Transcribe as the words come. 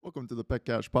Welcome to the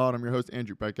Petcash Pod. I'm your host,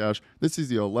 Andrew Petcash. This is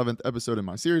the 11th episode in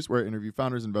my series where I interview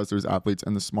founders, investors, athletes,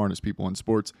 and the smartest people in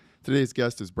sports. Today's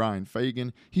guest is Brian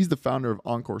Fagan. He's the founder of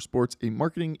Oncoor Sports, a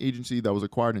marketing agency that was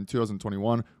acquired in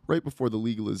 2021, right before the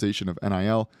legalization of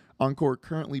NIL. Oncoor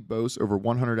currently boasts over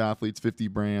 100 athletes, 50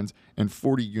 brands, and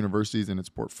 40 universities in its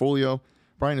portfolio.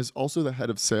 Brian is also the head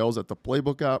of sales at the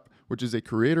Playbook app, which is a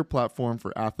creator platform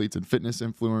for athletes and fitness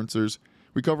influencers.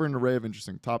 We cover an array of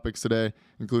interesting topics today,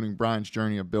 including Brian's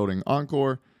journey of building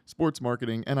Oncoor, sports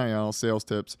marketing, NIL, sales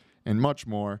tips, and much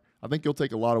more. I think you'll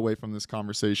take a lot away from this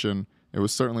conversation. It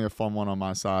was certainly a fun one on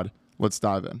my side. Let's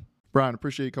dive in. Brian,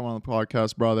 appreciate you coming on the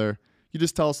podcast, brother. You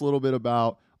just tell us a little bit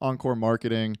about Oncoor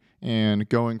marketing and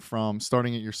going from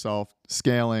starting it yourself,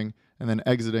 scaling, and then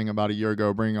exiting about a year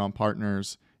ago, bringing on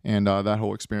partners, and that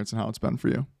whole experience and how it's been for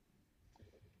you.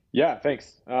 Yeah,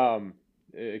 thanks.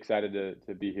 Excited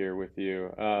to be here with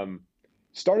you.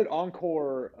 Started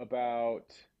Oncoor about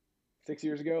 6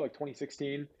 years ago, like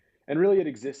 2016, and really it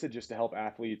existed just to help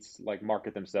athletes like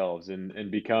market themselves and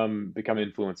become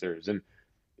influencers. And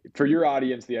for your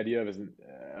audience, the idea of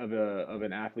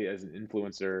an athlete as an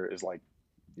influencer is like,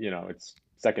 it's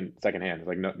secondhand. It's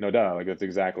like no duh, like it's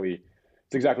exactly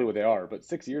what they are. But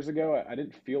 6 years ago, I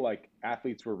didn't feel like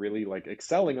athletes were really like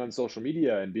excelling on social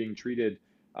media and being treated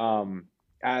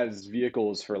as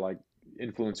vehicles for like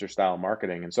influencer style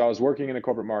marketing. And so I was working in a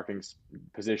corporate marketing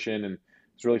position and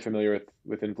was really familiar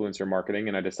with influencer marketing.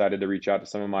 And I decided to reach out to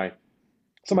some of my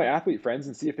athlete friends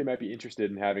and see if they might be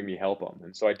interested in having me help them.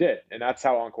 And so I did. And that's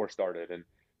how Oncoor started, and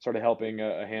started helping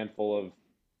a handful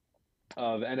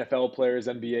of NFL players,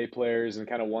 NBA players, and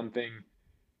kind of one thing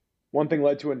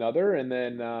led to another. And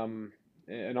then,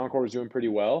 and Oncoor was doing pretty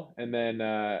well. And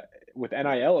then, with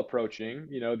NIL approaching,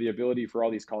 the ability for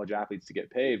all these college athletes to get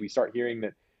paid, we start hearing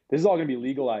that this is all going to be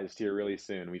legalized here really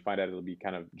soon. We find out it'll be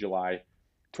kind of July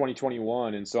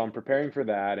 2021. And so I'm preparing for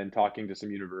that and talking to some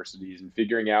universities and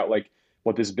figuring out like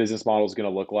what this business model is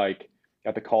going to look like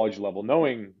at the college level,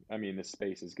 knowing, this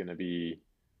space is going to be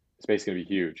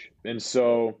huge. And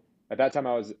so at that time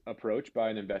I was approached by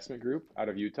an investment group out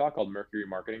of Utah called Mercury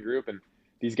Marketing Group. And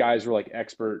these guys were like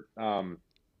expert,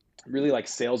 really like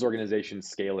sales organization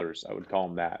scalers, I would call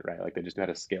them that, right? Like they just know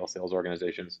how to scale sales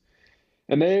organizations.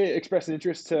 And they expressed an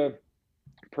interest to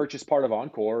purchase part of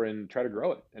Oncoor and try to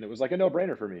grow it. And it was like a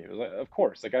no-brainer for me. It was like, of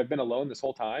course, like I've been alone this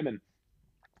whole time, and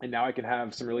now I can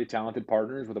have some really talented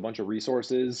partners with a bunch of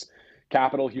resources,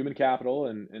 capital, human capital.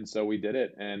 And so we did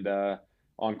it. And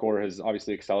Oncoor has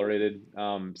obviously accelerated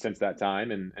since that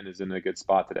time and is in a good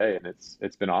spot today. And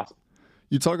it's been awesome.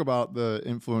 You talk about the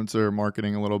influencer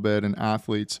marketing a little bit and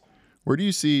athletes. Where do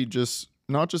you see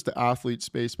not just the athlete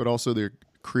space, but also the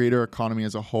creator economy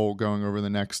as a whole going over the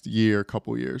next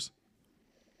couple years?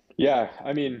 Yeah,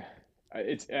 I think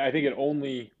it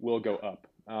only will go up.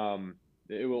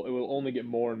 It will only get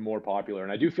more and more popular.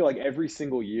 And I do feel like every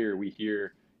single year we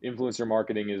hear influencer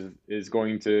marketing is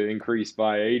going to increase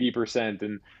by 80%.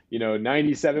 And,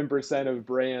 97% of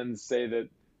brands say that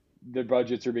the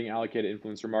budgets are being allocated to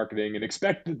influencer marketing and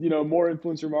expect, more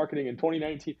influencer marketing in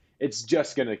 2019. It's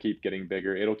just going to keep getting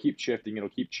bigger. It'll keep shifting. It'll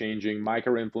keep changing.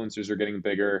 Micro influencers are getting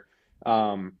bigger.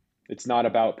 It's not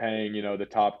about paying, the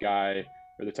top guy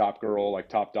or the top girl, like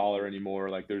top dollar anymore.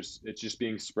 Like it's just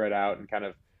being spread out and kind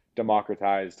of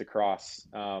democratized across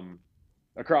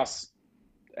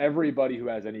everybody who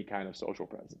has any kind of social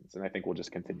presence. And I think we'll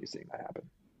just continue seeing that happen.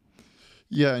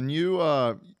 Yeah. And you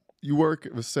work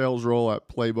a sales role at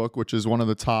Playbook, which is one of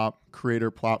the top creator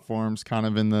platforms kind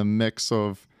of in the mix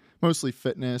of mostly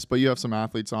fitness, but you have some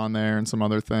athletes on there and some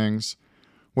other things.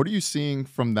 What are you seeing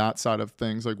from that side of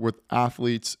things, like with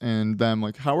athletes and them?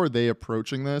 Like, how are they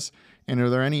approaching this? And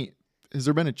has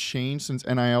there been a change since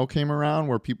NIL came around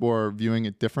where people are viewing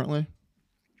it differently?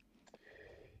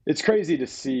 It's crazy to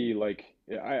see. Like,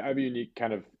 I have a unique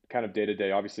kind of day to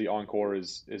day. Obviously, Oncoor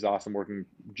is awesome, working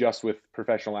just with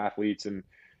professional athletes and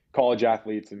college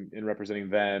athletes and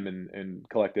representing them and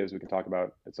collectives we can talk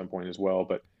about at some point as well.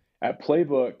 But at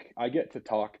Playbook, I get to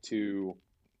talk to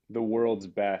the world's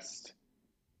best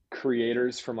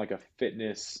creators from like a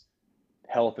fitness,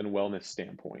 health, and wellness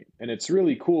standpoint. And it's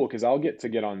really cool because I'll get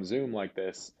on Zoom like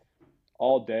this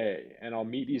all day, and I'll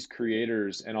meet these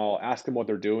creators and I'll ask them what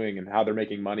they're doing and how they're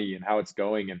making money and how it's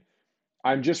going. And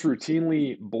I'm just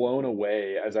routinely blown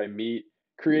away as I meet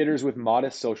creators with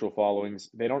modest social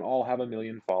followings. They don't all have 1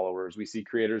 million followers. We see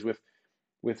creators with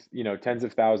tens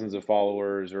of thousands of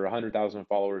followers or 100,000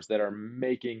 followers that are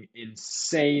making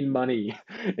insane money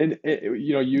and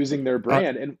using their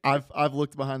brand. And I've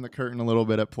looked behind the curtain a little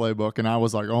bit at Playbook, and I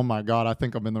was like, oh my God, I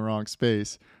think I'm in the wrong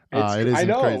space. I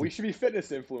know crazy. we should be fitness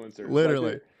influencers.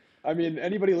 Literally. Like I mean,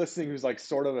 anybody listening who's like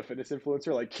sort of a fitness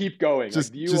influencer, like keep going.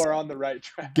 Like you Just are on the right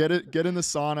track. get in the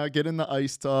sauna, get in the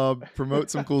ice tub,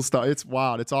 promote some cool stuff. It's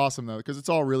wild. It's awesome though, because it's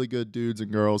all really good dudes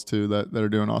and girls too that are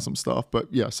doing awesome stuff.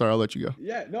 But yeah, sorry, I'll let you go.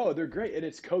 Yeah, no, they're great. And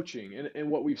it's coaching.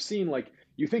 And what we've seen, like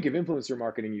you think of influencer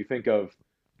marketing, you think of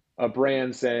a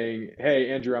brand saying,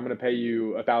 "Hey, Andrew, I'm going to pay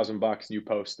you $1,000 and you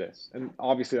post this," and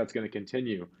obviously that's going to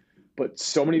continue. But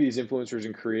so many of these influencers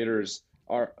and creators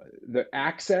are the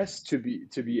access to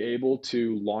be able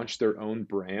to launch their own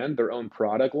brand, their own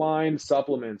product line,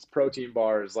 supplements, protein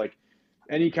bars, like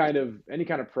any kind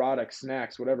of product,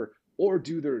 snacks, whatever, or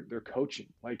do their coaching.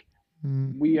 Like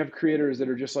Mm. we have creators that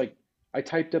are just like, I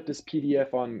typed up this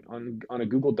PDF on a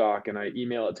Google Doc and I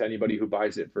email it to anybody who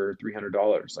buys it for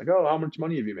 $300. Like, oh, how much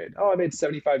money have you made? Oh, I made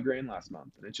 75 grand last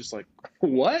month. And it's just like,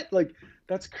 what? Like,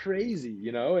 that's crazy,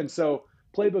 you know? And so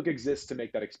Playbook exists to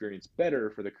make that experience better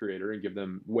for the creator and give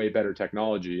them way better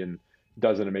technology, and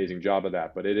does an amazing job of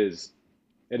that. But it is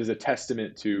a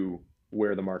testament to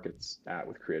where the market's at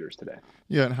with creators today.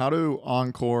 Yeah, and how do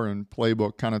Encore and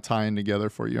Playbook kind of tie in together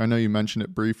for you? I know you mentioned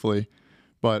it briefly,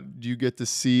 but do you get to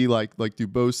see like do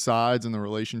both sides and the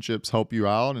relationships help you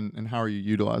out, and how are you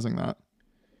utilizing that?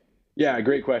 Yeah,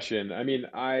 great question. I mean,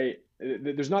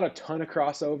 there's not a ton of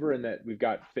crossover in that we've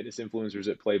got fitness influencers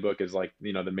at Playbook as like,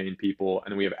 the main people,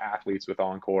 and we have athletes with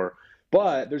Encore.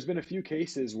 But there's been a few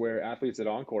cases where athletes at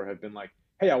Encore have been like,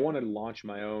 "Hey, I want to launch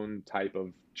my own type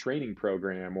of training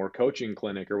program or coaching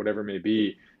clinic or whatever it may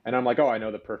be." And I'm like, "Oh, I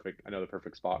know the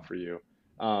perfect spot for you."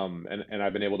 And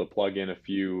I've been able to plug in a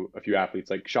few athletes.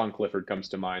 Like Sean Clifford comes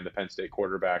to mind, the Penn State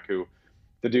quarterback, who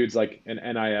the dude's like an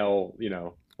NIL,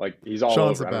 like he's all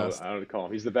Sean's the over. I don't know, best. I don't know what to call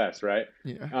him. He's the best, right?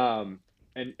 Yeah.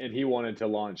 And he wanted to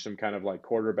launch some kind of like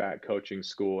quarterback coaching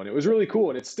school, and it was really cool.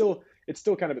 And it's still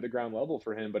kind of at the ground level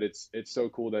for him, but it's so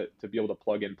cool to be able to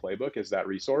plug in Playbook as that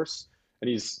resource. And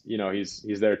he's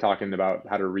there talking about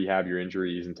how to rehab your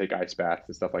injuries and take ice baths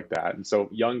and stuff like that. And so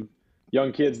young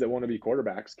kids that want to be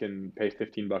quarterbacks can pay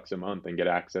 $15 a month and get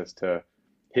access to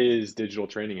his digital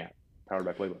training app powered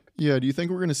by Playbook. Yeah, do you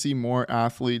think we're going to see more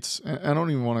athletes? I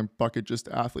don't even want to bucket just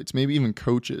athletes, maybe even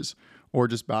coaches or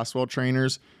just basketball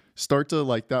trainers start to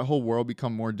like that whole world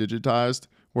become more digitized,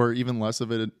 where even less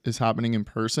of it is happening in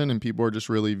person and people are just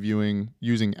really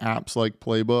using apps like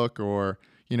Playbook or,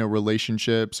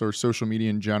 relationships or social media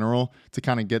in general to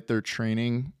kind of get their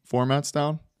training formats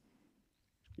down?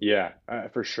 Yeah,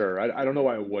 for sure. I don't know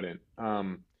why it wouldn't.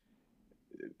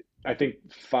 I think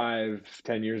 5,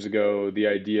 10 years ago, the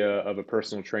idea of a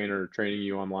personal trainer training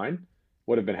you online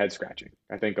would have been head scratching.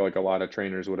 I think like a lot of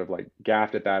trainers would have like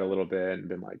gaffed at that a little bit and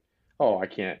been like, "Oh, I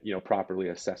can't, properly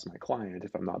assess my client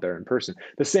if I'm not there in person."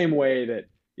 The same way that,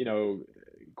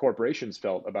 corporations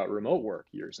felt about remote work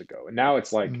years ago. And now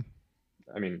it's like, Mm.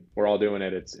 I mean, we're all doing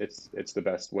it. It's the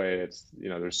best way.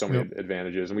 There's so many Yep.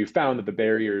 advantages, and we've found that the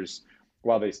barriers,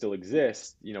 while they still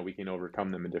exist, we can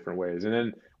overcome them in different ways. And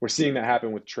then we're seeing that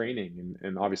happen with training,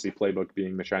 and obviously Playbook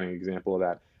being the shining example of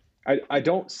that. I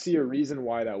don't see a reason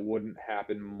why that wouldn't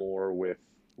happen more with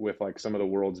like some of the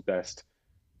world's best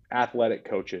athletic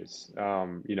coaches,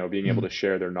 being able Mm. to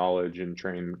share their knowledge and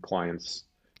train clients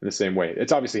in the same way.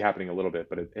 It's obviously happening a little bit,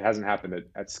 but it hasn't happened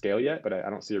at scale yet. But I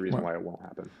don't see a reason Right. why it won't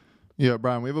happen. Yeah,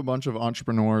 Brian, we have a bunch of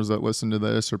entrepreneurs that listen to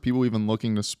this or people even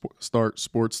looking to start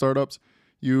sports startups.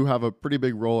 You have a pretty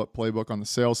big role at Playbook on the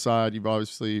sales side. You've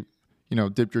obviously,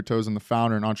 dipped your toes in the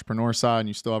founder and entrepreneur side, and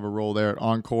you still have a role there at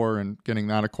Encore and getting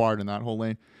that acquired in that whole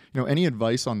lane. Any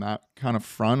advice on that kind of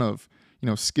front of,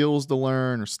 skills to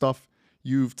learn or stuff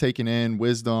you've taken in,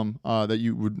 wisdom that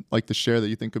you would like to share that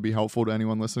you think could be helpful to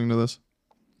anyone listening to this?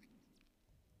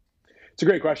 It's a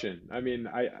great question. I mean,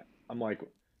 I'm like,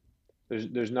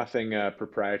 there's nothing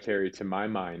proprietary to my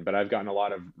mind, but I've gotten a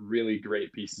lot of really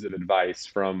great pieces of advice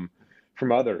from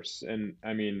others. And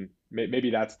I mean, maybe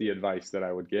that's the advice that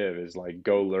I would give, is like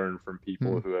go learn from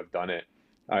people Mm. who have done it.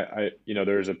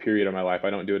 There's a period of my life, I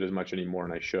don't do it as much anymore,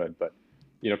 and I should, but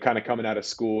kind of coming out of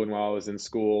school and while I was in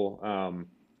school,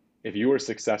 if you were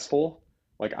successful,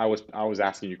 like I was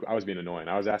asking you, I was being annoying.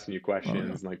 I was asking you Oh yeah.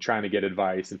 questions and like trying to get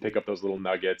advice and pick up those little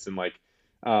nuggets, and like,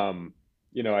 um,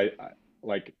 I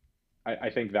like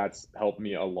I think that's helped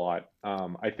me a lot.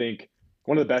 I think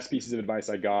one of the best pieces of advice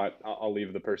I got, I'll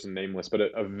leave the person nameless, but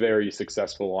a very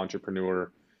successful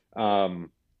entrepreneur, um,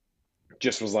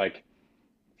 just was like,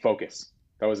 focus.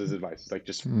 That was his advice. It's like,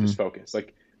 just Mm. focus.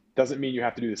 Like, doesn't mean you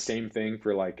have to do the same thing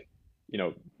for like, you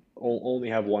know, only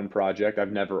have one project.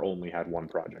 I've never only had one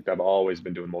project. I've always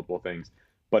been doing multiple things,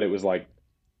 but it was like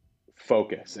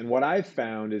focus. And what I've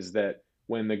found is that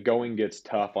when the going gets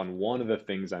tough on one of the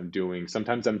things I'm doing,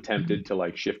 sometimes I'm Mm. tempted to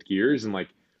like shift gears and like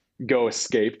go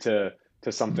escape to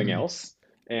to something Mhm. else.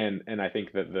 And I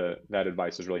think that that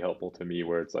advice is really helpful to me,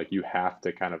 where it's like you have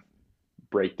to kind of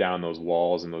break down those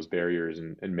walls and those barriers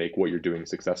and make what you're doing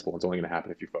successful. It's only going to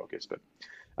happen if you focus. But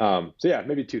so yeah,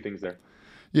 maybe two things there.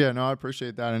 Yeah, no, I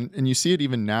appreciate that. And you see it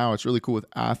even now. It's really cool with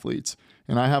athletes.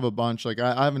 And I have a bunch, like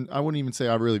I wouldn't even say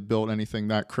I've really built anything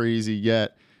that crazy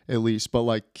yet, at least, but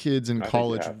like kids in I think you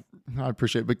college, have. I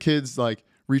appreciate it, but kids like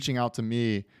reaching out to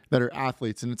me that are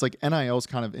athletes. And it's like NIL's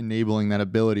kind of enabling that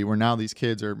ability where now these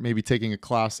kids are maybe taking a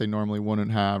class they normally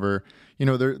wouldn't have, or,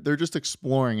 they're just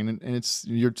exploring. And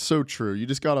you're so true. You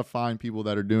just got to find people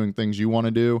that are doing things you want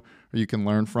to do or you can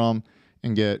learn from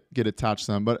and get attached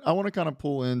to them. But I want to kind of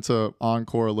pull into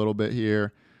Oncoor a little bit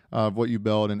here of what you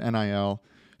build in NIL.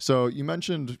 So you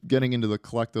mentioned getting into the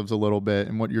collectives a little bit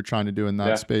and what you're trying to do in that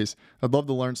Yeah. space. I'd love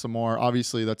to learn some more.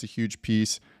 Obviously, that's a huge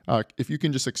piece. If you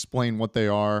can just explain what they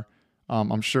are,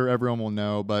 I'm sure everyone will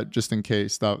know, but just in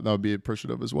case, that would be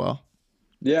appreciative as well.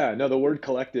 Yeah, no, the word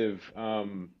collective,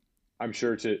 I'm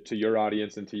sure to your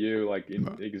audience and to you, like in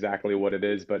Uh, exactly what it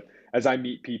is. But as I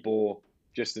meet people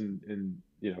just in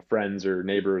friends or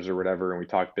neighbors or whatever, and we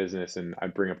talk business and I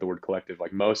bring up the word collective,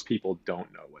 like most people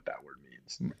don't know what that word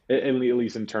means, at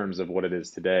least in terms of what it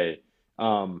is today.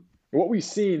 What we've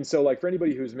seen, so like for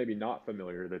anybody who's maybe not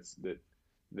familiar,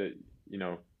 that you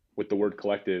know with the word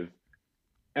collective,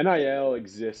 NIL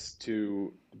exists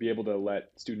to be able to let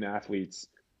student athletes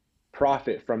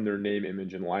profit from their name,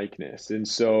 image, and likeness. And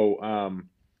so,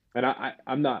 and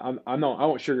I'm not, I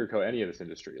won't sugarcoat any of this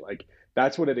industry. Like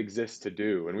that's what it exists to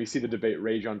do. And we see the debate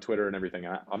rage on Twitter and everything.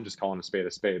 I'm just calling a spade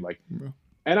a spade. Like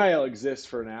yeah. NIL exists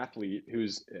for an athlete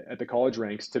who's at the college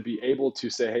ranks to be able to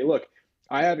say, hey, look,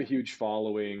 I have a huge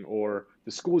following, or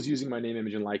the school's using my name,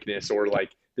 image, and likeness, or like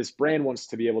this brand wants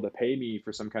to be able to pay me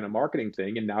for some kind of marketing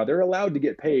thing. And now they're allowed to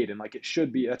get paid. And like it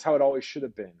should be, that's how it always should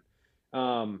have been.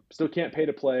 Still can't pay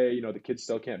to play. The kids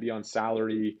still can't be on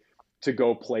salary to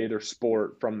go play their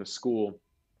sport from the school.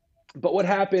 But what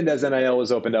happened as NIL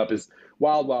was opened up is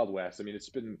wild, wild west. I mean, it's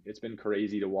been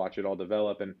crazy to watch it all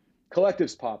develop, and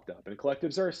collectives popped up. And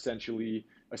collectives are essentially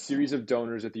a series of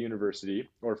donors at the university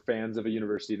or fans of a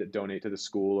university that donate to the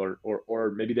school,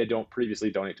 or maybe they don't previously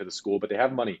donate to the school, but they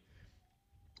have money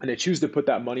and they choose to put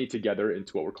that money together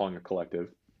into what we're calling a collective.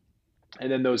 And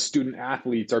then those student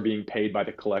athletes are being paid by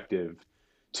the collective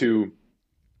to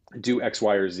do X,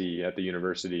 Y, or Z at the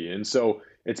university. And so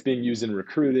it's being used in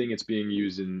recruiting, it's being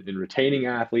used in retaining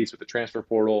athletes with the transfer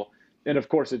portal. And of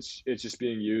course, it's just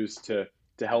being used to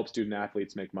help student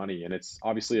athletes make money. And it's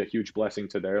obviously a huge blessing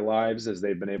to their lives as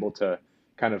they've been able to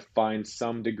kind of find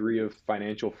some degree of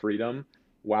financial freedom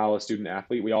while a student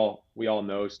athlete. We all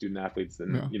know student athletes,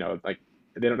 and Yeah. like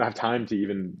they don't have time to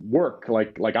even work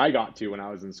like I got to when I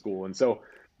was in school. And so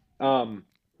um,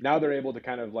 now they're able to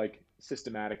kind of like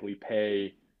systematically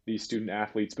pay these student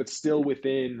athletes, but still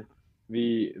within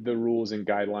the rules and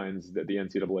guidelines that the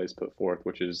NCAA has put forth,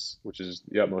 which is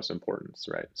the utmost importance,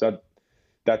 right? So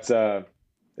that's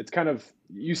it's kind of,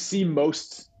 you see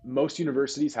most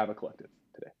universities have a collective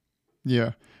today.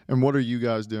 Yeah. And what are you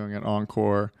guys doing at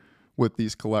Encore with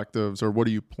these collectives, or what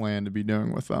do you plan to be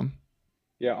doing with them?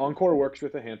 Yeah, Encore works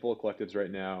with a handful of collectives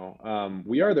right now.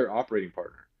 We are their operating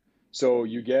partner. So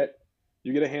you get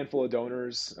a handful of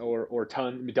donors, or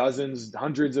dozens,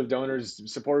 hundreds of donors,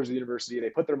 supporters of the university. They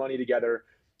put their money together.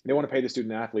 They want to pay the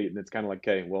student athlete, and it's kind of like,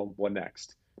 okay, well, what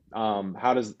next?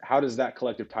 How does that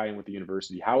collective tie in with the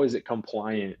university? How is it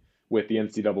compliant with the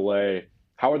NCAA?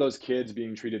 How are those kids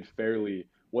being treated fairly?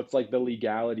 What's like the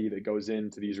legality that goes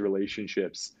into these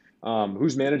relationships?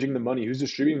 Who's managing the money? Who's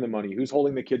distributing the money? Who's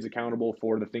holding the kids accountable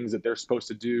for the things that they're supposed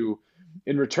to do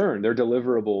in return, their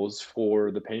deliverables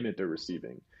for the payment they're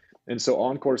receiving? And so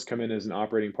Encore's come in as an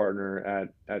operating partner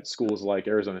at schools like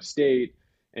Arizona State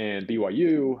and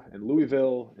BYU and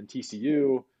Louisville and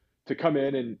TCU to come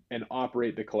in and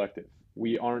operate the collective.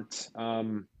 We aren't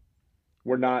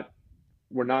we're not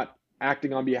we're not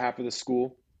acting on behalf of the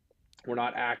school. We're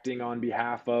not acting on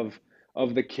behalf of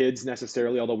the kids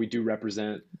necessarily, although we do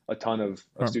represent a ton of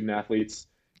Um, student athletes.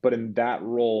 But in that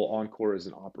role, Encore is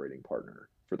an operating partner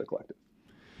for the collective.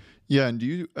 yeah. And do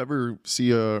you ever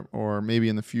see or maybe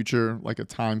in the future, like a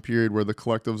time period where the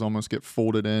collectives almost get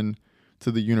folded in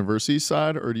to the university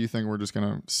side, or do you think we're just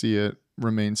going to see it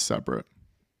remain separate?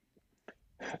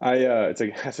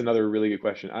 That's another really good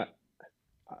question.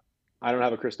 I don't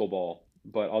have a crystal ball,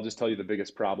 but I'll just tell you the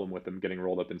biggest problem with them getting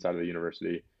rolled up inside of the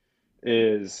university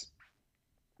is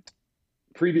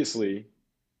previously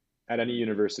at any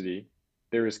university,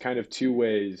 there is kind of two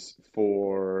ways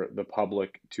for the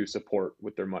public to support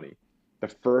with their money. The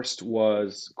first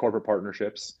was corporate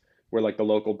partnerships, where like the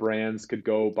local brands could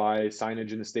go buy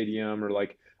signage in the stadium, or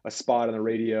like a spot on the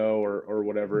radio or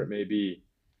whatever it may be.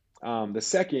 The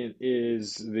second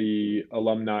is the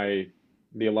alumni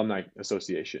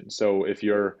association. So if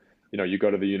you're, you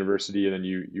go to the university and then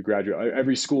you graduate,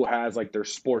 every school has like their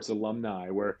sports alumni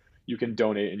where you can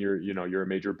donate and you're a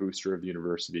major booster of the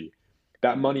university.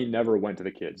 That money never went to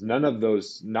the kids.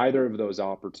 Neither of those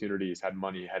opportunities had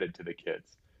money headed to the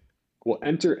kids. Well,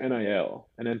 enter NIL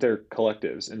and enter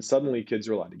collectives, and suddenly kids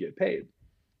are allowed to get paid.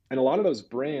 And a lot of those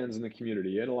brands in the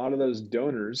community and a lot of those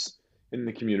donors in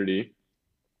the community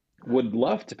would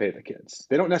love to pay the kids.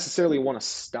 They don't necessarily want to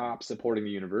stop supporting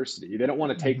the university. They don't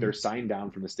want to take Mm-hmm. their sign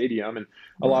down from the stadium. And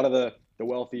a Right. lot of the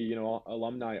wealthy,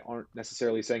 alumni aren't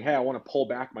necessarily saying, "Hey, I want to pull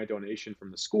back my donation from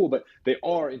the school," but they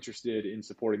are interested in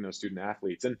supporting those student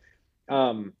athletes. And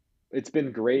um, it's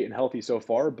been great and healthy so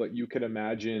far. But you could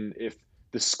imagine if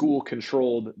the school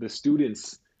controlled the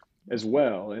students as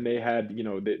well, and they had,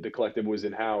 the collective was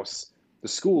in house. The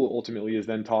school ultimately is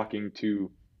then talking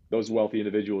to those wealthy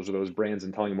individuals or those brands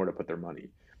and telling them where to put their money.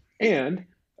 And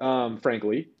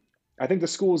frankly, I think the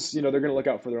schools, they're going to look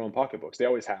out for their own pocketbooks. They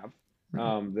always have.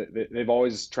 Right. They've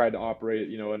always tried to operate,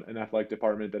 an athletic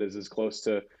department that is as close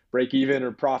to break even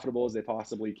or profitable as they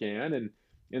possibly can.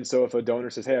 And so if a donor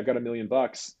says, "Hey, I've got $1 million,"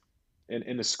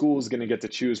 and the school is going to get to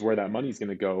choose where that money is going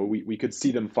to go, we could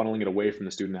see them funneling it away from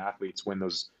the student athletes when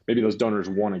maybe those donors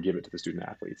want to give it to the student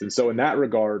athletes. And so in that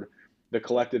regard, the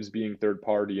collectives being third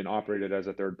party and operated as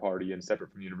a third party and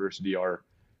separate from the university are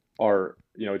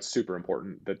it's super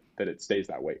important that it stays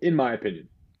that way, in my opinion.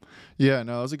 Yeah,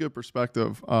 no, that's a good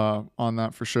perspective on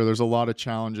that for sure. There's a lot of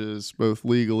challenges, both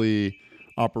legally,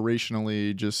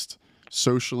 operationally, just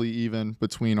socially, even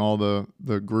between all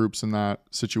the groups in that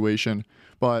situation.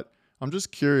 But I'm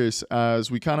just curious, as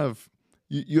we kind of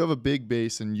you have a big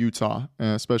base in Utah,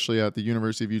 especially at the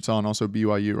University of Utah and also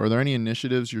BYU. Are there any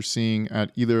initiatives you're seeing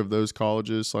at either of those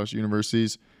colleges /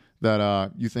 universities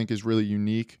that you think is really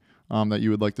unique that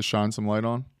you would like to shine some light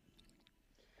on?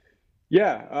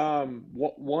 Yeah,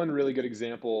 one really good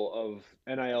example of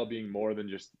NIL being more than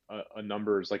just a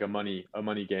numbers, like a money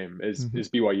game is Hmm. is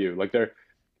BYU. Like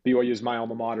BYU is my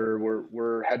alma mater.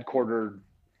 We're headquartered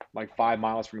like 5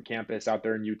 miles from campus out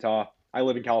there in Utah. I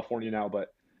live in California now,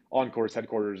 but Oncoor's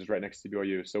headquarters is right next to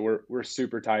BYU, so we're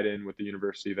super tied in with the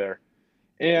university there.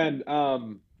 And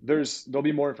there'll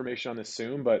be more information on this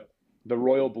soon, but the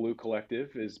Royal Blue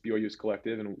Collective is BYU's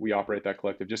collective, and we operate that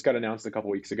collective. Just got announced a couple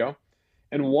weeks ago.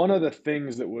 And one of the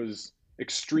things that was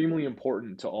extremely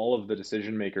important to all of the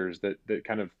decision makers that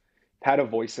kind of had a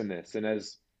voice in this, and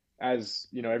as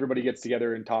everybody gets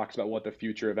together and talks about what the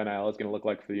future of NIL is going to look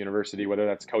like for the university, whether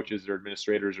that's coaches or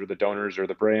administrators or the donors or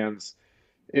the brands,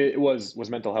 it was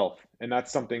mental health. And that's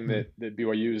something that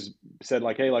BYU's said,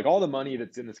 like, hey, like all the money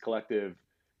that's in this collective,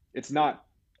 it's not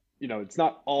it's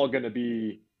not all going to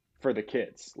be for the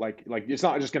kids. Like it's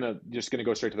not just gonna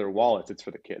go straight to their wallets. It's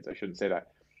for the kids. I shouldn't say that,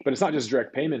 but it's not just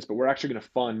direct payments. But we're actually going to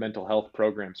fund mental health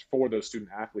programs for those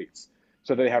student athletes,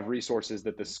 so they have resources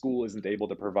that the school isn't able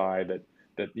to provide,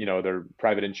 that their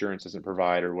private insurance doesn't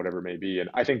provide, or whatever it may be. And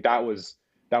I think that was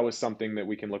something that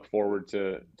we can look forward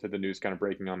to the news kind of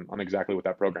breaking on exactly what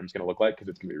that program is going to look like, because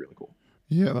it's going to be really cool.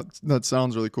 Yeah, that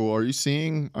sounds really cool. Are you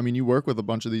seeing? I mean, you work with a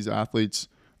bunch of these athletes,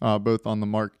 both on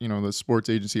the sports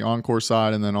agency Oncoor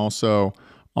side, and then also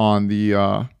on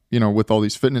the, with all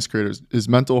these fitness creators. Is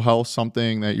mental health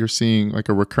something that you're seeing like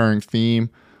a recurring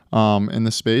theme in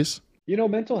the space?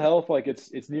 Mental health, like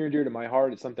it's near and dear to my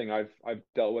heart. It's something I've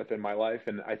dealt with in my life,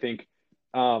 and I think,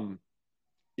 um,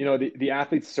 the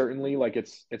athletes certainly, like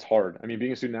it's hard. I mean,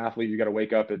 being a student athlete, you got to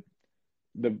wake up at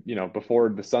before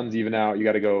the sun's even out. You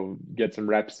got to go get some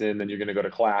reps in. Then you're going to go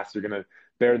to class. You're going to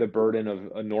bear the burden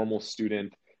of a normal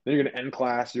student. Then you're going to end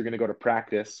class. You're going to go to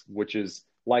practice, which is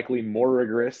likely more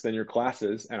rigorous than your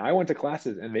classes. And I went to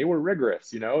classes and they were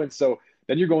rigorous, and so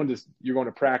then you're going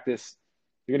to practice.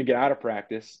 You're going to get out of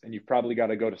practice, and you've probably got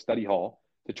to go to study hall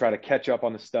to try to catch up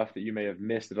on the stuff that you may have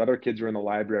missed that other kids are in the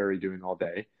library doing all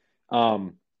day.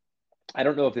 Um, I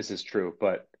don't know if this is true,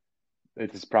 but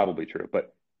it is probably true.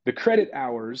 But the credit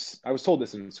hours, I was told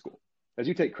this in school. As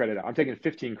you take credit, I'm taking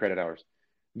 15 credit hours.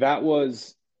 That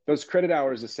was Those credit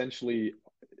hours essentially,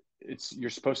 you're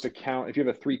supposed to count. If you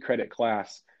have a 3 credit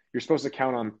class, you're supposed to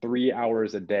count on 3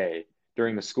 hours a day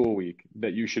during the school week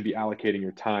that you should be allocating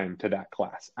your time to that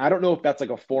class. I don't know if that's like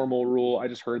a formal rule. I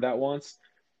just heard that once.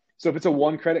 So if it's a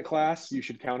 1 credit class, you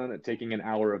should count on it taking an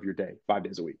hour of your day, 5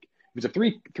 days a week. If it's a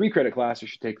three credit class, you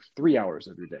should take 3 hours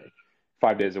of your day,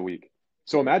 5 days a week.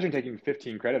 So imagine taking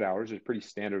 15 credit hours, is a pretty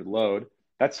standard load.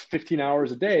 That's 15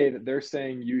 hours a day that they're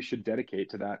saying you should dedicate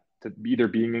to that, to either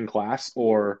being in class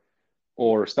or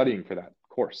studying for that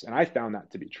course. And I found that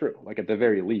to be true. Like at the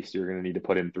very least, you're going to need to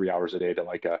put in 3 hours a day to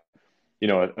like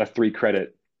a 3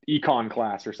 credit econ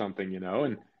class or something,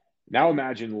 and now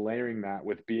imagine layering that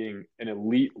with being an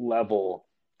elite level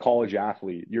college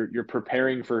athlete. You're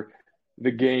preparing for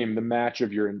the game, the match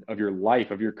of your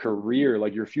life, of your career.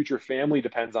 Like your future family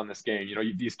depends on this game.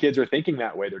 These kids are thinking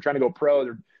that way. They're trying to go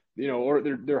pro. Or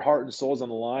their heart and soul's on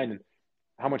the line. And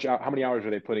how many hours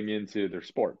are they putting into their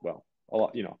sport? Well, a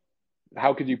lot.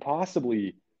 How could you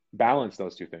possibly balance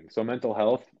those two things? So mental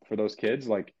health for those kids,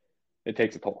 like it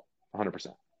takes a toll, 100%.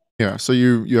 Yeah. So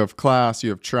you have class, you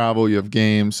have travel, you have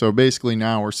games. So basically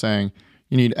now we're saying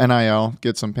you need NIL,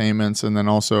 get some payments, and then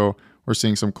also we're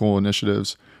seeing some cool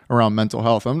initiatives around mental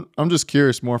health. I'm just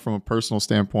curious more from a personal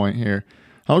standpoint here.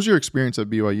 How was your experience at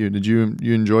BYU? Did you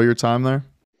enjoy your time there?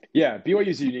 Yeah, BYU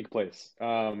is a unique place,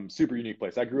 super unique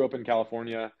place. I grew up in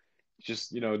California,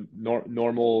 just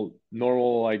normal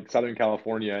like Southern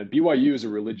California. And BYU is a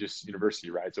religious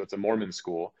university, right? So it's a Mormon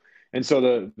school, and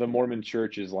so the Mormon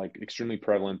church is like extremely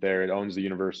prevalent there. It owns the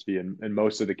university, and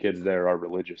most of the kids there are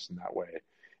religious in that way.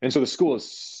 And so the school is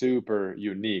super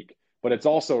unique, but it's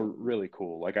also really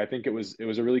cool. Like I think it was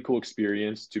a really cool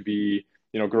experience to be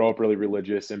grow up really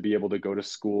religious and be able to go to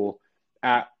school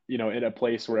at in a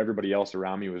place where everybody else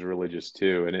around me was religious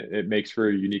too, and it makes for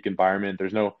a unique environment.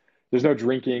 There's no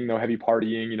drinking, no heavy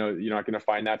partying. You're not going to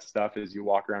find that stuff as you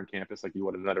walk around campus like you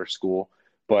would at another school.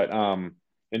 But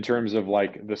in terms of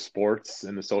like the sports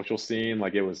and the social scene,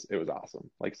 like it was awesome.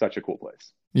 Like such a cool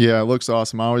place. Yeah, it looks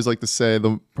awesome. I always like to say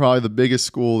probably the biggest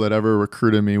school that ever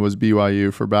recruited me was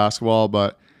BYU for basketball,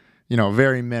 but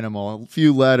very minimal, a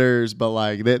few letters, but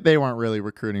like they weren't really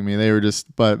recruiting me. They were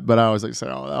just, but I always like to say,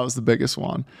 oh, that was the biggest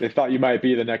one. They thought you might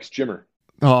be the next Jimmer.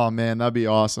 Oh man, that'd be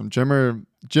awesome.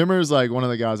 Jimmer's like one of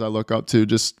the guys I look up to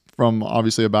just from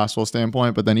obviously a basketball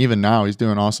standpoint, but then even now he's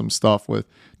doing awesome stuff with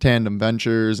Tandem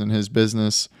Ventures and his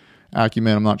business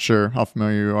acumen. I'm not sure how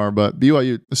familiar you are, but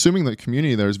BYU, assuming the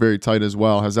community there is very tight as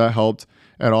well, has that helped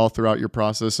at all throughout your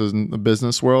processes in the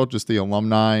business world, just the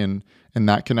alumni and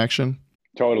that connection?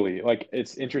 Totally. Like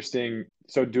it's interesting.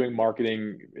 So doing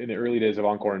marketing in the early days of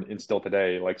Encore and still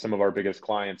today, like some of our biggest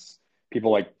clients,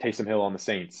 people like Taysom Hill on the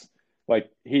Saints, like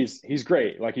he's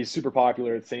great. Like he's super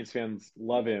popular. The Saints fans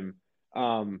love him.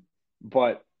 Um,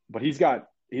 but he's got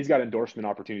endorsement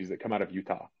opportunities that come out of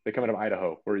Utah. They come out of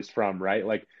Idaho, where he's from, right?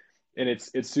 Like, and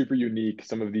it's super unique.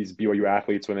 Some of these BYU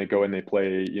athletes, when they go and they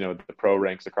play, the pro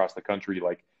ranks across the country,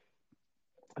 like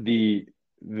the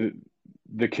the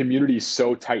the community is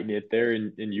so tight knit there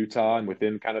in Utah and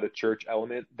within kind of the church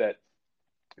element that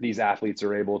these athletes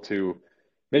are able to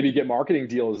maybe get marketing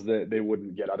deals that they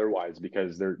wouldn't get otherwise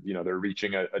because they're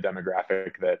reaching a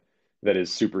demographic that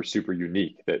is super super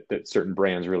unique that certain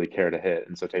brands really care to hit.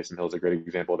 And so Taysom Hill is a great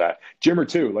example of that. Jimmer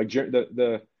too, like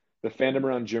the fandom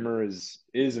around Jimmer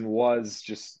is and was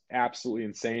just absolutely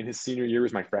insane. His senior year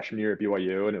was my freshman year at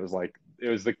BYU, and it was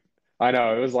I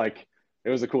know it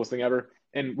was the coolest thing ever.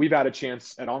 And we've had a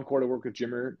chance at Oncoor to work with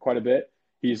Jimmer quite a bit.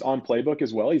 He's on Playbook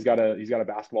as well. He's got a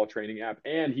basketball training app,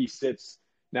 and he sits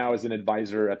now as an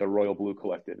advisor at the Royal Blue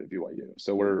Collective at BYU.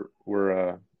 So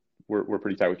we're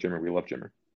pretty tight with Jimmer. We love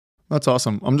Jimmer. That's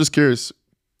awesome. I'm just curious.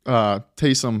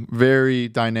 Taysom, very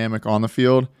dynamic on the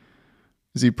field.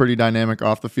 Is he pretty dynamic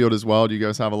off the field as well? Do you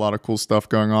guys have a lot of cool stuff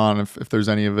going on? If there's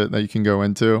any of it that you can go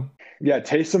into? Yeah,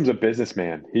 Taysom's a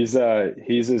businessman. He's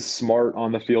as smart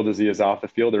on the field as he is off the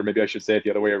field, or maybe I should say it the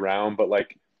other way around. But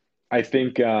like, I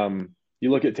think you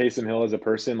look at Taysom Hill as a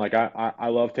person. Like I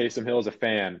love Taysom Hill as a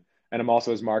fan, and I'm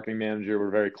also his marketing manager. We're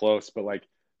very close. But like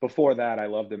before that, I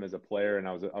loved him as a player, and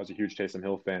I was a huge Taysom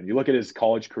Hill fan. You look at his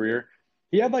college career;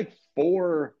 he had like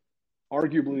four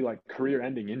arguably like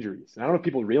career-ending injuries, and I don't know if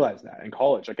people realize that in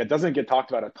college. Like it doesn't get talked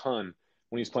about a ton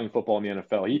when he's playing football in the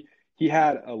NFL. He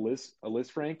had a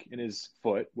Lisfranc in his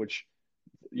foot, which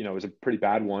was a pretty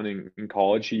bad one in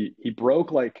college. He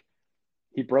broke like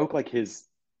his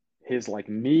like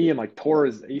knee and like tore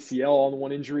his ACL on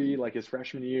one injury like his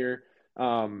freshman year.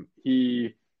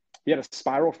 He had a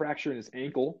spiral fracture in his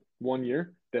ankle one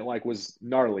year that like was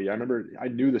gnarly. I remember I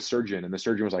knew the surgeon, and the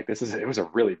surgeon was like, it was a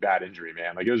really bad injury,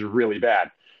 man. Like it was really bad.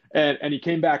 And he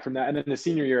came back from that. And then the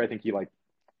senior year, I think he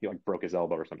broke his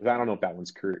elbow or something. I don't know if that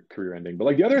one's career ending, but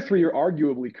like the other three are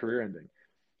arguably career ending.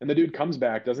 And the dude comes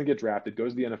back, doesn't get drafted,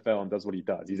 goes to the NFL and does what he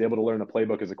does. He's able to learn the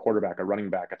playbook as a quarterback, a running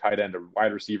back, a tight end, a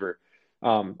wide receiver,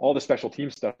 all the special team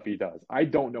stuff he does. I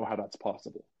don't know how that's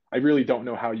possible. I really don't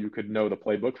know how you could know the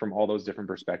playbook from all those different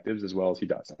perspectives as well as he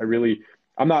does.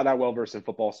 I'm not that well versed in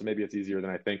football, so maybe it's easier than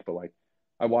I think, but like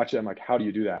I watch it, I'm like, how do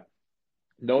you do that?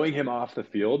 Knowing him off the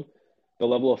field, the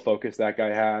level of focus that guy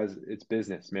has, it's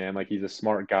business, man. Like he's a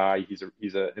smart guy.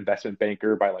 He's a investment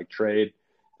banker by like trade.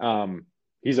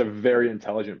 He's a very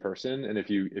intelligent person. And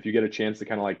if you get a chance to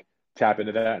kind of like tap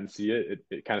into that and see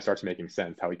it kind of starts making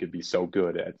sense how he could be so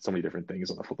good at so many different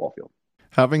things on the football field.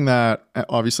 Having that,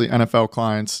 obviously NFL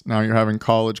clients, now you're having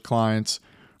college clients.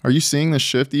 Are you seeing the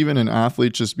shift even in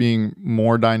athletes just being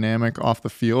more dynamic off the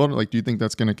field? Like, do you think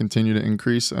that's going to continue to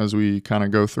increase as we kind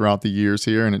of go throughout the years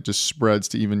here and it just spreads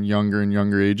to even younger and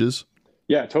younger ages?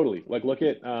 Yeah, totally. Like look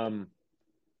at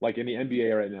like in the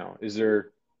NBA right now. Is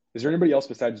there anybody else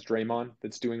besides Draymond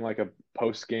that's doing like a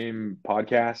post game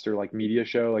podcast or like media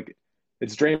show? Like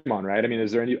it's Draymond, right? I mean,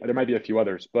 is there any? There might be a few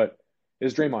others, but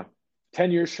is Draymond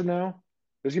 10 years from now?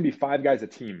 There's gonna be five guys a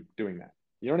team doing that.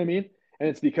 You know what I mean? And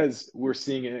it's because we're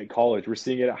seeing it at college, we're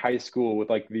seeing it at high school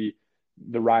with like the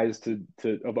rise to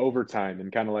of overtime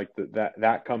and kind of like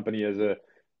that company as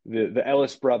the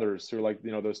Ellis brothers who are like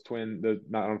those not I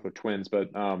don't know if they're twins,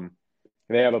 but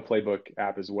they have a playbook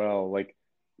app as well. Like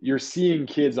you're seeing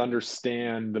kids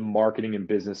understand the marketing and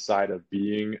business side of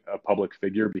being a public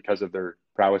figure because of their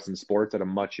prowess in sports at a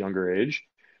much younger age.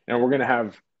 And we're going to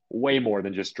have way more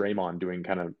than just Draymond doing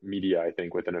kind of media, I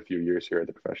think, within a few years here at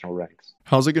the professional ranks.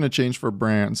 How's it going to change for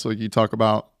brands? Like you talk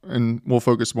about, and we'll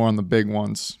focus more on the big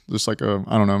ones. Just like I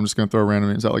don't know, I'm just going to throw random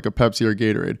names out like a Pepsi or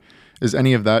Gatorade. Is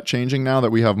any of that changing now that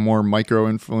we have more micro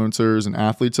influencers and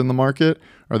athletes in the market?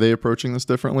 Are they approaching this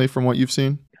differently from what you've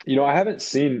seen? I haven't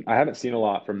seen a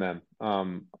lot from them.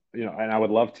 And I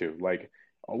would love to. Like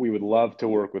we would love to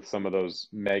work with some of those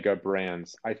mega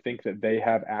brands. I think that they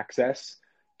have access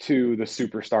to the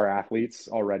superstar athletes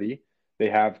already.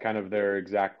 They have kind of their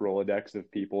exact Rolodex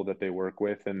of people that they work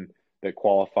with and that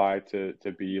qualify to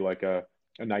be like a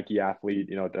Nike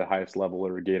athlete, at the highest level,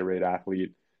 or a Gatorade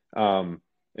athlete.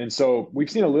 And so we've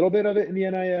seen a little bit of it in the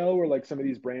NIL where like some of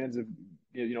these brands have,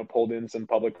 pulled in some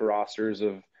public rosters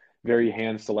of very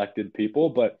hand selected people,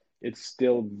 but it's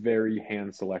still very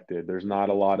hand selected. There's not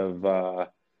a lot of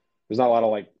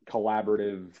like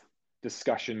collaborative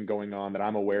discussion going on that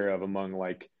I'm aware of among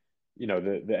like,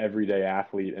 the everyday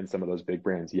athlete and some of those big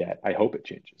brands yet. I hope it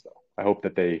changes though. I hope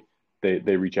that they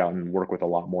reach out and work with a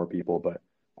lot more people, but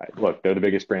look, they're the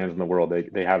biggest brands in the world.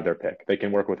 They have their pick. They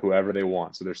can work with whoever they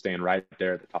want. So they're staying right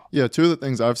there at the top. Yeah. Two of the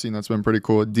things I've seen that's been pretty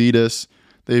cool. Adidas,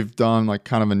 they've done like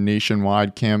kind of a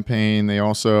nationwide campaign. They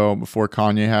also, before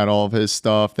Kanye had all of his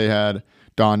stuff, they had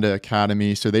Donda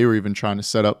Academy. So they were even trying to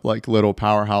set up like little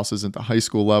powerhouses at the high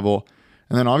school level.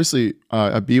 And then obviously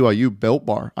at BYU, Built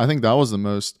Bar. I think that was the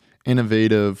most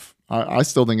innovative. I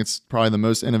still think it's probably the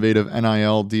most innovative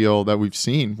NIL deal that we've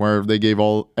seen, where they gave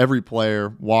every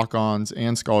player walk-ons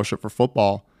and scholarship for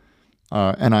football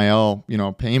NIL,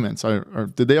 payments.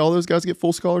 Did all those guys get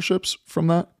full scholarships from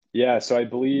that? Yeah, so I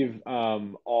believe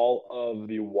all of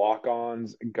the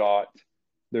walk-ons got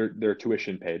their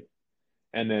tuition paid,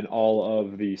 and then all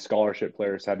of the scholarship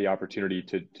players had the opportunity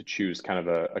to choose kind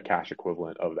of a cash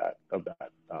equivalent of that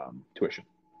tuition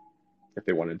if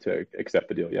they wanted to accept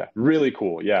the deal. Yeah, really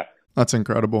cool. Yeah. That's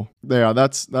incredible. Yeah,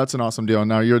 that's an awesome deal.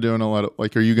 Now you're doing a lot of,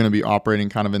 like, are you going to be operating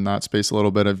kind of in that space a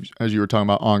little bit as you were talking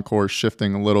about Oncoor,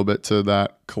 shifting a little bit to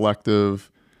that collective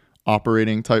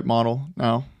operating type model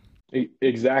now?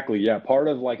 Exactly. Yeah. Part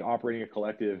of like operating a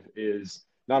collective is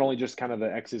not only just kind of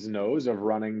the X's and O's of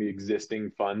running the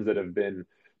existing funds that have been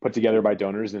put together by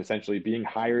donors and essentially being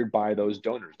hired by those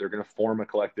donors. They're going to form a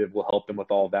collective. We'll help them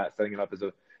with all of that, setting it up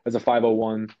as a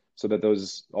 501 so that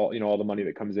those all the money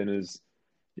that comes in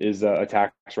is a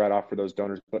tax write-off for those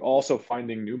donors, but also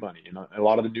finding new money. And a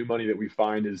lot of the new money that we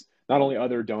find is not only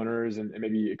other donors and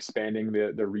maybe expanding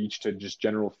the reach to just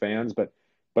general fans, but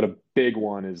a big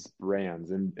one is brands.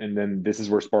 And then this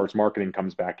is where sports marketing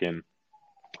comes back in,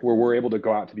 where we're able to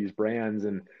go out to these brands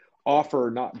and offer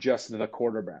not just the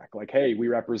quarterback, like, hey, we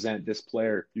represent this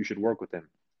player, you should work with him.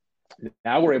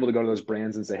 Now we're able to go to those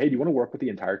brands and say, hey, do you want to work with the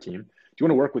entire team? Do you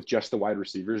want to work with just the wide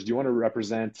receivers? Do you want to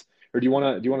represent, or do you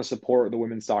want to support the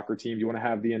women's soccer team? Do you want to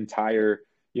have the entire,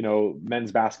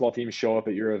 men's basketball team show up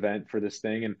at your event for this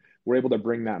thing? And we're able to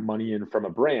bring that money in from a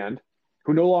brand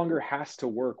who no longer has to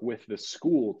work with the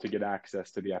school to get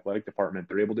access to the athletic department.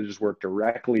 They're able to just work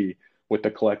directly with the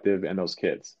collective and those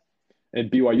kids. In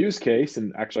BYU's case,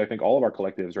 and actually I think all of our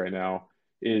collectives right now,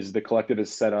 is the collective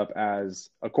is set up as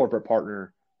a corporate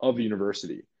partner of the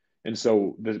university. And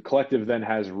so the collective then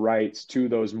has rights to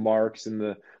those marks and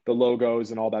the logos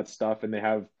and all that stuff. And they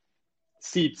have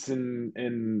seats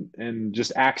and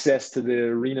just access to the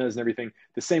arenas and everything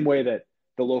the same way that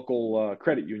the local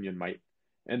credit union might.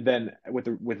 And then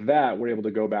with that, we're able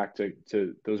to go back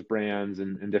to those brands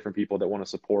and different people that want to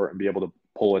support and be able to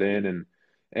pull it in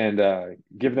and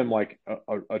give them like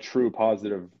a true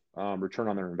positive return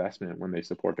on their investment when they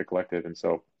support the collective. And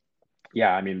so,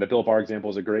 yeah, I mean, the Built Bar example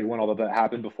is a great one, although that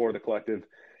happened before the collective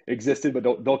existed, but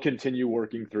they'll continue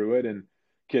working through it. And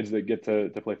kids that get to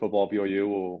play football at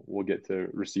BYU will get to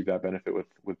receive that benefit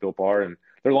with Built Bar. And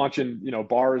they're launching,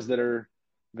 bars that are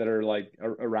like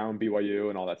around BYU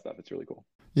and all that stuff. It's really cool.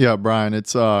 Yeah, Brian,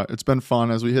 it's been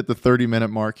fun as we hit the 30-minute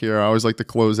mark here. I always like to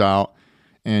close out,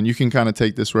 and you can kind of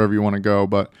take this wherever you want to go.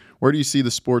 But where do you see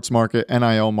the sports market,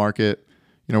 NIL market?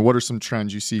 What are some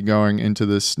trends you see going into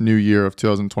this new year of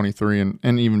 2023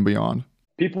 and even beyond?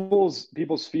 People's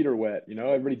feet are wet.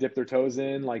 Everybody dipped their toes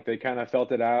in, like they kind of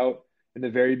felt it out in the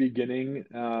very beginning.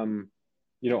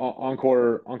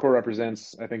 Oncoor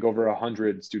represents, I think, over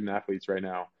 100 student athletes right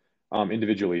now,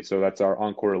 individually. So that's our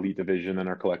Oncoor Elite division, and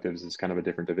our collectives is kind of a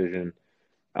different division.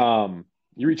 You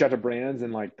reach out to brands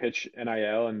and like pitch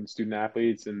NIL and student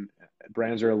athletes, and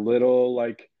brands are a little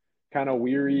like kind of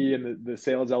weary, and the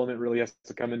sales element really has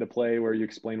to come into play where you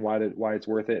explain why it's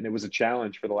worth it. And it was a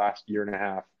challenge for the last year and a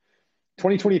half.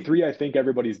 2023, I think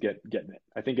everybody's getting it.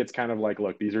 I think it's kind of like,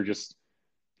 look, these are just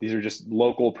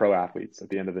local pro athletes at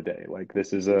the end of the day. Like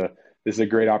this is a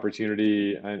great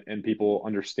opportunity, and people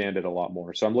understand it a lot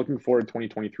more. So I'm looking forward to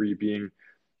 2023 being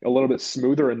a little bit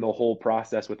smoother in the whole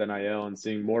process with NIL, and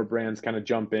seeing more brands kind of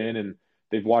jump in, and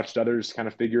they've watched others kind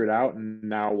of figure it out. And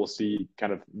now we'll see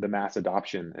kind of the mass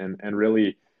adoption, and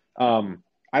really,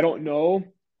 I don't know.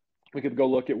 We could go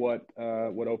look at what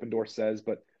Open Door says,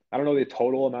 but I don't know the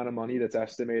total amount of money that's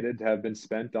estimated to have been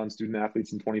spent on student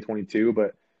athletes in 2022,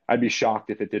 but I'd be shocked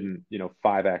if it didn't,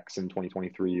 5x in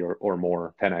 2023 or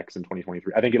more, 10x in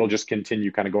 2023. I think it'll just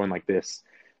continue kind of going like this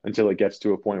until it gets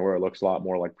to a point where it looks a lot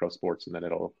more like pro sports, and then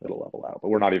it'll level out. But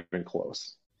we're not even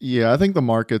close. Yeah, I think the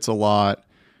market's a lot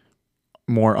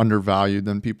more undervalued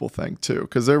than people think too,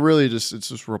 because they're really it's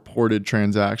just reported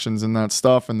transactions and that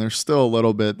stuff, and there's still a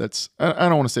little bit that's, I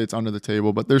don't want to say it's under the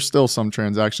table, but there's still some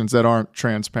transactions that aren't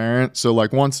transparent. So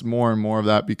like once more and more of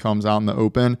that becomes out in the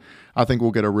open, I think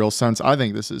we'll get a real sense. I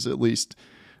think this is at least,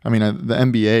 I mean, the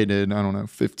NBA did, I don't know,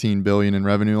 15 billion in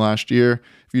revenue last year.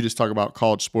 If you just talk about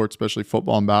college sports, especially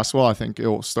football and basketball, I think it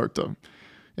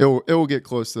will get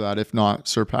close to that, if not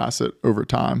surpass it over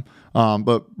time.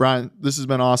 But Brian, this has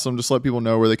been awesome. Just let people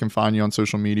know where they can find you on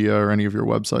social media or any of your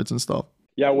websites and stuff.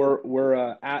 Yeah,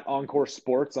 we're at Oncoor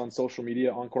Sports on social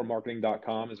media.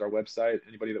 OncoorMarketing.com is our website.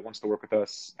 Anybody that wants to work with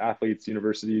us, athletes,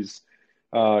 universities,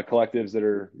 collectives that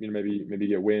are maybe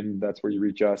get wind, that's where you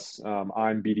reach us.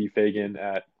 I'm BD Fagan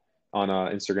on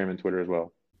Instagram and Twitter as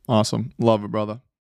well. Awesome. Love it, brother.